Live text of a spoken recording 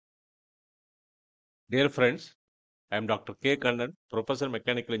Dear friends, I am Dr. K. Kannan, Professor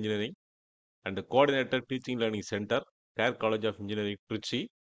Mechanical Engineering and the Coordinator Teaching Learning Center, Care College of Engineering, Trichy.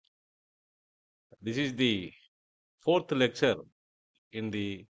 This is the fourth lecture in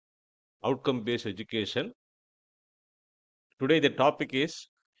the outcome-based education. Today the topic is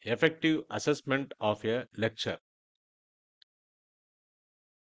effective assessment of a lecture.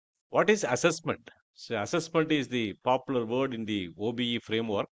 What is assessment? So assessment is the popular word in the OBE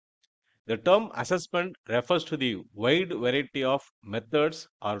framework. The term assessment refers to the wide variety of methods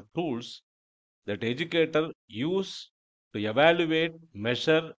or tools that educators use to evaluate,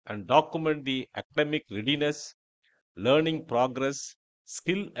 measure, and document the academic readiness, learning progress,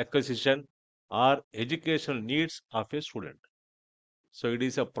 skill acquisition, or educational needs of a student. So, it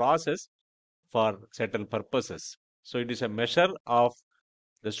is a process for certain purposes. So, it is a measure of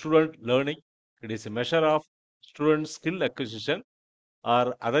the student learning, it is a measure of student skill acquisition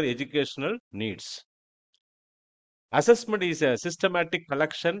or other educational needs. Assessment is a systematic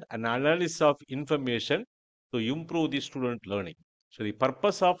collection and analysis of information to improve the student learning. So, the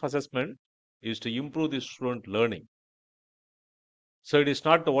purpose of assessment is to improve the student learning. So, it is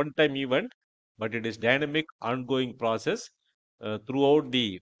not a one-time event, but it is dynamic, ongoing process throughout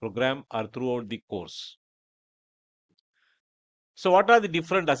the program or throughout the course. So, what are the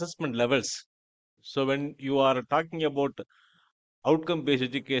different assessment levels? So, when you are talking about outcome-based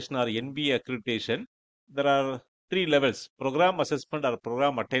education or NBA accreditation, there are three levels: program assessment or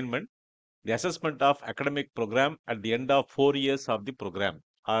program attainment, the assessment of academic program at the end of 4 years of the program,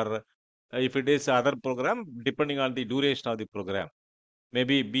 or if it is other program, depending on the duration of the program,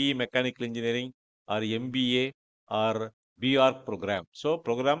 maybe BE mechanical engineering or MBA or BArch program. So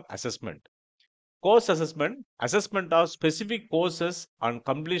program assessment. Course assessment, assessment of specific courses on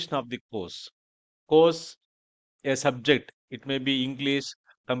completion of the course. Course, a subject, it may be English,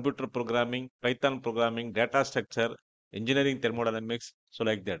 computer programming, Python programming, data structure, engineering thermodynamics, so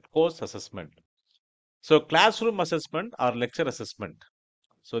like that, course assessment. So classroom assessment or lecture assessment.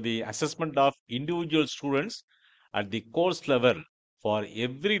 So the assessment of individual students at the course level for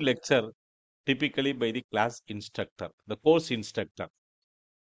every lecture, typically by the class instructor, the course instructor.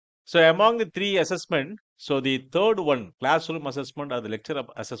 So among the three assessment, so the third one, classroom assessment or the lecture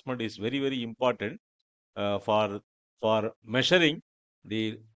assessment, is very, very important for measuring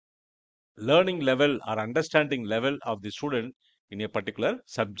the learning level or understanding level of the student in a particular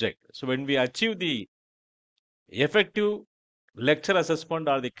subject. So when we achieve the effective lecture assessment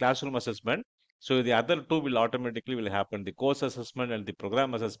or the classroom assessment, so the other two will automatically will happen. The course assessment and the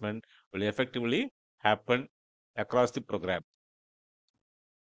program assessment will effectively happen across the program.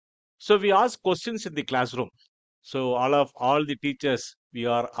 So we ask questions in the classroom. So all the teachers, we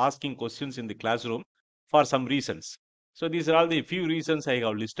are asking questions in the classroom for some reasons. So these are all the few reasons I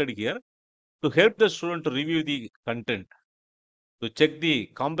have listed here: to help the student to review the content, to check the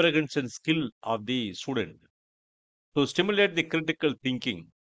comprehension skill of the student, to stimulate the critical thinking,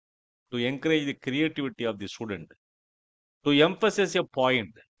 to encourage the creativity of the student, to emphasize a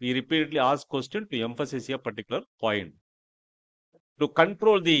point. We repeatedly ask question to emphasize a particular point, to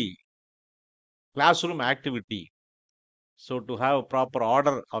control the classroom activity. So to have proper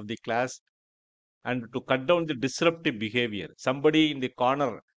order of the class and to cut down the disruptive behavior. Somebody in the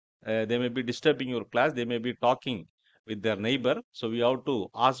corner, they may be disturbing your class, they may be talking with their neighbor. So we have to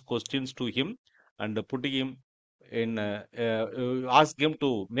ask questions to him and putting him in, ask him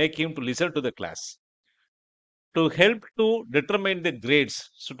to make him to listen to the class. To help to determine the grades,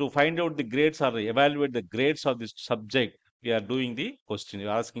 so to find out the grades or evaluate the grades of this subject, we are doing the question, we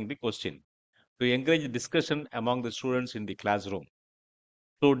are asking the question. To encourage discussion among the students in the classroom,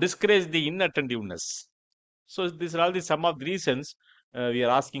 to discourage the inattentiveness. So these are all the some of the reasons we are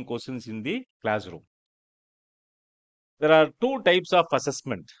asking questions in the classroom. There are two types of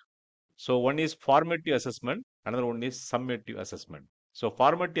assessment. So one is formative assessment, another one is summative assessment. So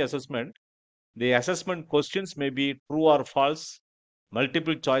formative assessment, the assessment questions may be true or false,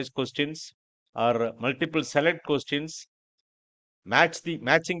 multiple choice questions, or multiple select questions,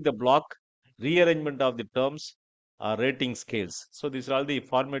 matching the block, rearrangement of the terms, or rating scales. So these are all the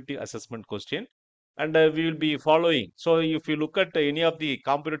formative assessment question, and we will be following. So if you look at any of the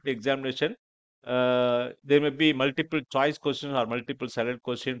competitive examination, there may be multiple choice questions or multiple select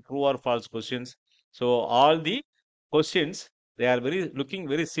question, true or false questions. So all the questions, they are looking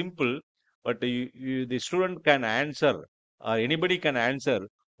very simple, but the student can answer, or anybody can answer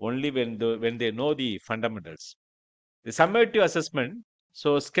only when they know the fundamentals. The summative assessment,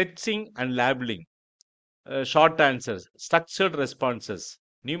 so sketching and labeling, short answers, structured responses,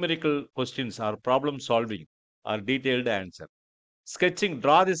 numerical questions or problem solving or detailed answer. Sketching,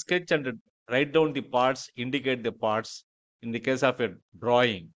 draw the sketch and write down the parts, indicate the parts. In the case of a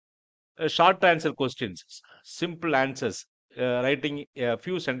drawing, short answer questions, simple answers, writing a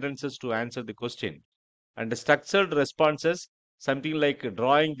few sentences to answer the question, and the structured responses, something like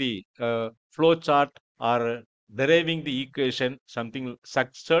drawing the flow chart or deriving the equation, something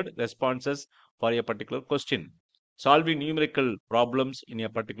structured responses for a particular question, solving numerical problems in a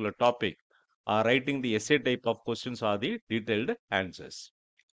particular topic, or writing the essay type of questions or the detailed answers.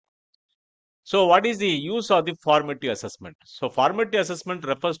 So, what is the use of the formative assessment? So, formative assessment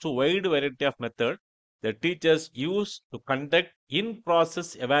refers to wide variety of method that teachers use to conduct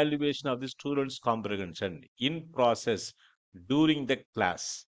in-process evaluation of the students' comprehension in process during the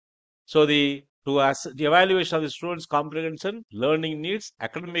class. So, the evaluation of the students' comprehension, learning needs,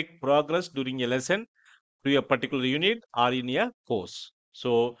 academic progress during a lesson to a particular unit or in a course.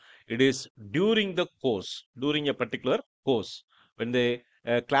 So it is during the course, during a particular course, when the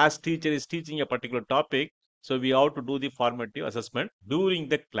class teacher is teaching a particular topic. So we have to do the formative assessment during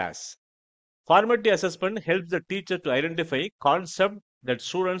the class. Formative assessment helps the teacher to identify concepts that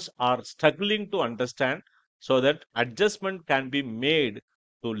students are struggling to understand so that adjustment can be made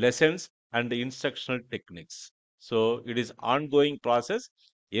to lessons and the instructional techniques. So it is ongoing process.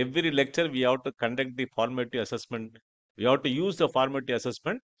 Every lecture we have to conduct the formative assessment. We have to use the formative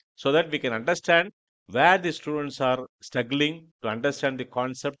assessment so that we can understand where the students are struggling to understand the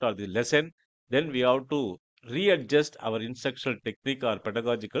concept or the lesson. Then we have to readjust our instructional technique or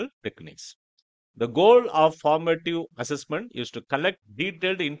pedagogical techniques. The goal of formative assessment is to collect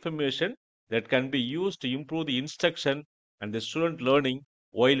detailed information that can be used to improve the instruction and the student learning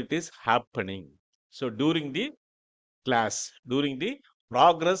while it is happening. So, during the class, during the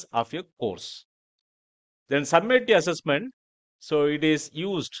progress of your course. Then, summative assessment. So, it is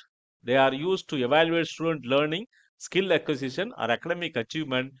used, they are used to evaluate student learning, skill acquisition, or academic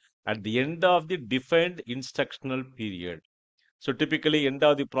achievement at the end of the defined instructional period. So typically end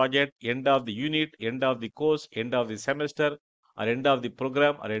of the project, end of the unit, end of the course, end of the semester, or end of the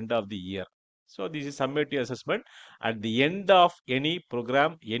program, or end of the year. So this is summative assessment at the end of any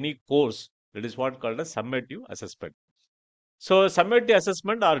program, any course. That is what called as summative assessment. So summative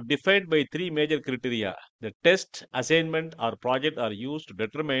assessment are defined by three major criteria. The test, assignment, or project are used to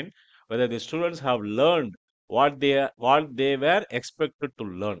determine whether the students have learned what they were expected to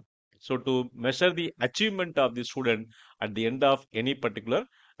learn. So to measure the achievement of the student at the end of any particular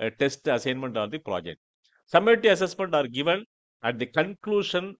test, assignment, or the project. Summative assessment are given at the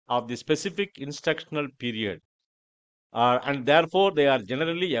conclusion of the specific instructional period, and therefore they are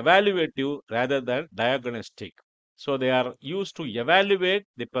generally evaluative rather than diagnostic. So they are used to evaluate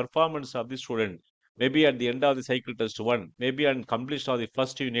the performance of the student. Maybe at the end of the cycle test one, maybe on completion of the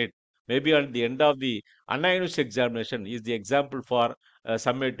first unit, maybe at the end of the unannounced examination is the example for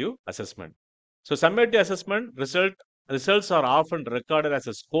summative assessment. So summative assessment results are often recorded as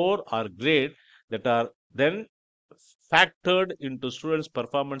a score or grade that are then factored into students'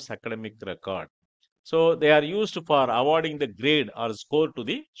 performance academic record. So they are used for awarding the grade or score to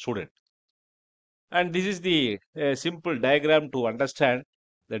the student. And this is the simple diagram to understand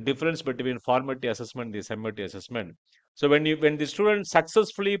the difference between formative assessment and the summative assessment. So when the student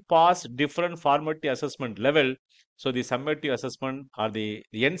successfully pass different formative assessment level, so the summative assessment or the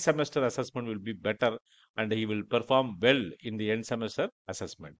end semester assessment will be better, and he will perform well in the end semester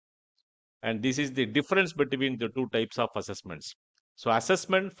assessment. And this is the difference between the two types of assessments. So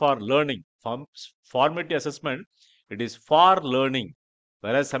assessment for learning, formative assessment, it is for learning,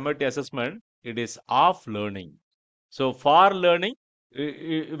 whereas summative assessment, it is of learning. So for learning,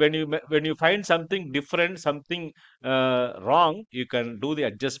 when you find something different, something wrong, you can do the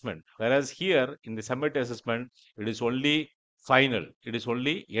adjustment. Whereas here in the summative assessment, it is only final, it is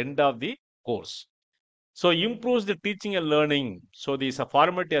only end of the course. So improves the teaching and learning. So this a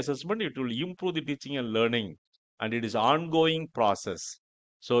formative assessment, it will improve the teaching and learning, and it is ongoing process.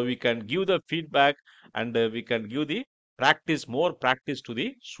 So we can give the feedback, and we can give the more practice to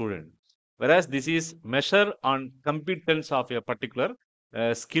the student. Whereas this is measure on competence of a particular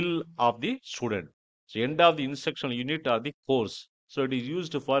skill of the student. So end of the instructional unit or the course. So it is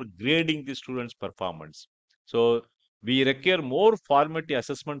used for grading the student's performance. So we require more formative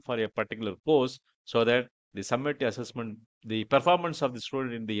assessment for a particular course so that the summative assessment, the performance of the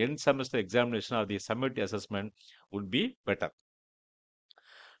student in the end semester examination or the summative assessment would be better.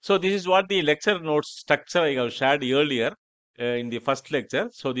 So this is what the lecture notes structure I have shared earlier in the first lecture.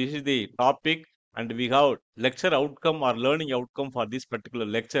 So this is the topic, and we have lecture outcome or learning outcome for this particular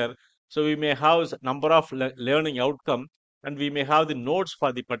lecture. So we may have number of learning outcome, and we may have the notes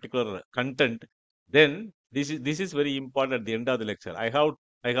for the particular content. Then this is very important at the end of the lecture. I have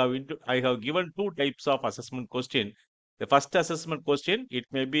I have given two types of assessment question. The first assessment question, it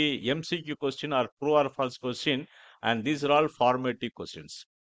may be MCQ question or true or false question, and these are all formative questions.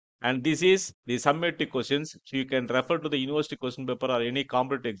 And this is the summative questions. So you can refer to the university question paper or any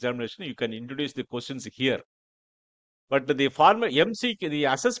competitive examination. You can introduce the questions here. But the MCQ, the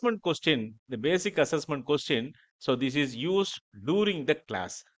assessment question, the basic assessment question, so this is used during the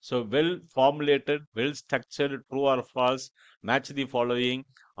class. So well formulated, well structured, true or false, match the following,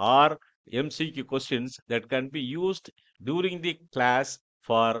 or MCQ questions that can be used during the class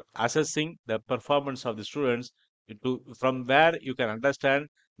for assessing the performance of the students, from where you can understand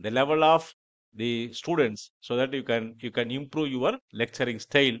the level of the students, so that you can improve your lecturing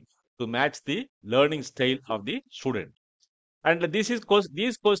style to match the learning style of the student. And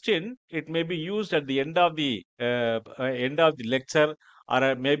these question, it may be used at the end of the lecture,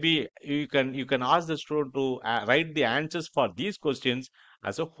 or maybe you can ask the student to write the answers for these questions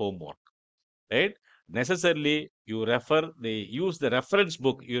as a homework, right? Necessarily you use the reference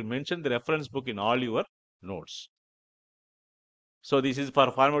book. You mention the reference book in all your notes. So this is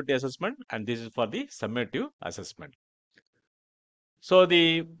for formative assessment, and this is for the summative assessment. So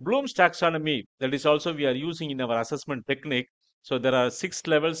the Bloom's taxonomy, that is also we are using in our assessment technique. So there are 6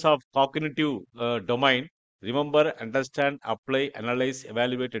 levels of cognitive domain: remember, understand, apply, analyze,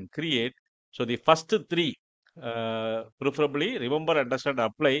 evaluate, and create. So the first three, preferably remember, understand,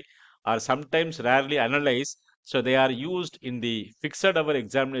 apply, are sometimes rarely analyze. So they are used in the fixed hour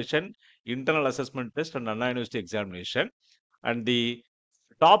examination, internal assessment test, and non-university examination. And the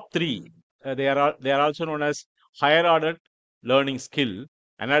top three, they are also known as higher order learning skill: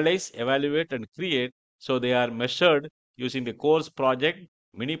 analyze, evaluate, and create. So they are measured using the course project,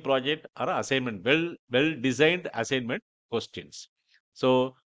 mini project, or assignment, well designed assignment questions.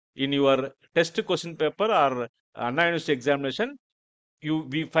 So in your test question paper or Anna University examination,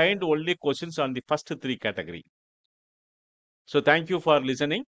 we find only questions on the first three category. So thank you for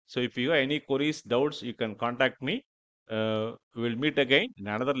listening. So if you have any queries, doubts, you can contact me. We will meet again in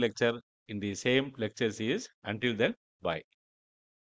another lecture in the same lecture series. Until then, bye.